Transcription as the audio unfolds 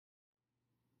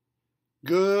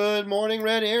Good morning,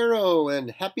 Red Arrow, and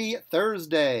happy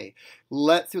Thursday.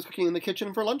 Let's see what's cooking in the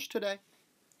kitchen for lunch today.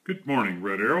 Good morning,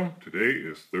 Red Arrow. Today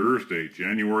is Thursday,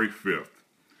 January 5th.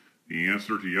 The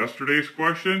answer to yesterday's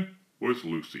question was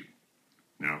Lucy.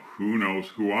 Now, who knows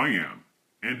who I am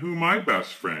and who my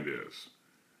best friend is?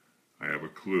 I have a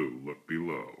clue. Look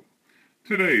below.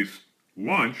 Today's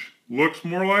lunch looks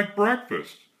more like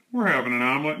breakfast. We're having an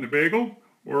omelet and a bagel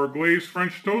or a glazed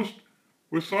French toast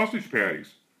with sausage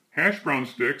patties, hash brown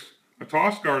sticks, a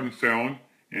tossed garden salad,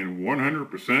 and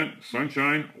 100%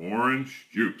 sunshine orange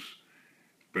juice,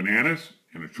 bananas,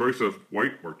 and a choice of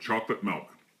white or chocolate milk.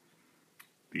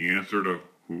 The answer to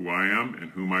who I am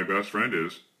and who my best friend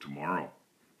is tomorrow.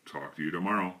 Talk to you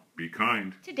tomorrow. Be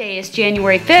kind. Today is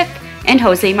January 5th, and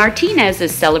Jose Martinez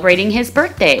is celebrating his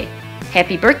birthday.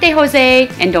 Happy birthday, Jose,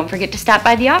 and don't forget to stop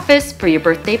by the office for your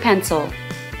birthday pencil.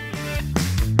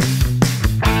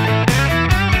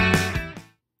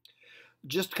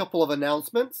 Just a couple of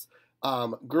announcements.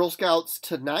 Girl Scouts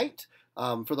tonight,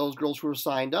 for those girls who are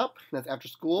signed up. That's after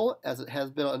school, as it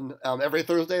has been on every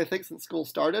Thursday, I think, since school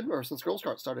started, or since Girl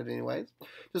Scouts started anyways.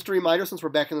 Just a reminder, since we're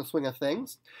back in the swing of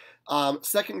things.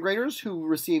 Second graders who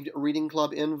received reading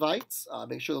club invites,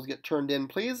 make sure those get turned in,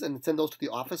 please, and send those to the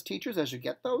office teachers as you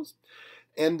get those.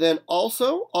 And then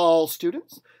also, all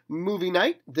students, movie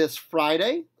night this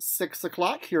Friday, 6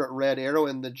 o'clock here at Red Arrow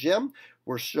in the gym.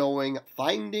 We're showing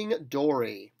Finding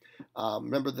Dory.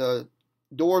 Remember, the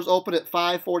doors open at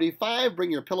 5:45. Bring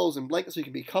your pillows and blankets so you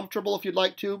can be comfortable if you'd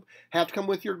like to. Have to come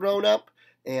with your grown-up.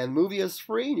 And movie is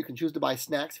free. And you can choose to buy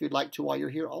snacks if you'd like to while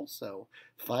you're here also.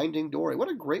 Finding Dory. What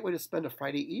a great way to spend a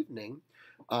Friday evening.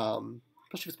 Especially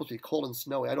if it's supposed to be cold and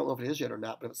snowy. I don't know if it is yet or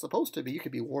not, but if it's supposed to be, you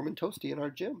could be warm and toasty in our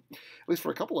gym, at least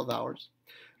for a couple of hours.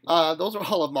 Those are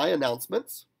all of my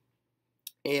announcements.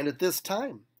 And at this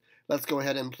time, let's go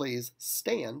ahead and please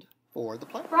stand for the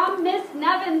pledge. From Miss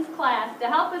Nevin's class, to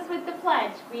help us with the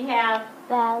pledge, we have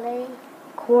Valerie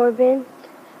Corbin.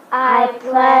 I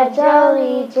pledge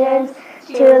allegiance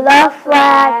to the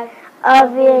flag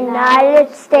of the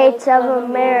United States of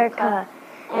America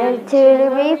and to the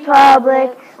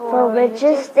republic for which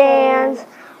it stands,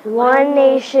 one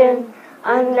nation,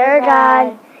 under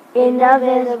God,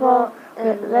 indivisible,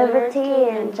 with liberty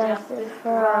and justice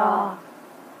for all.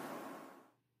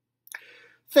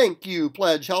 Thank you,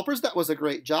 pledge helpers. That was a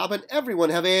great job, and everyone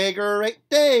have a great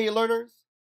day, learners.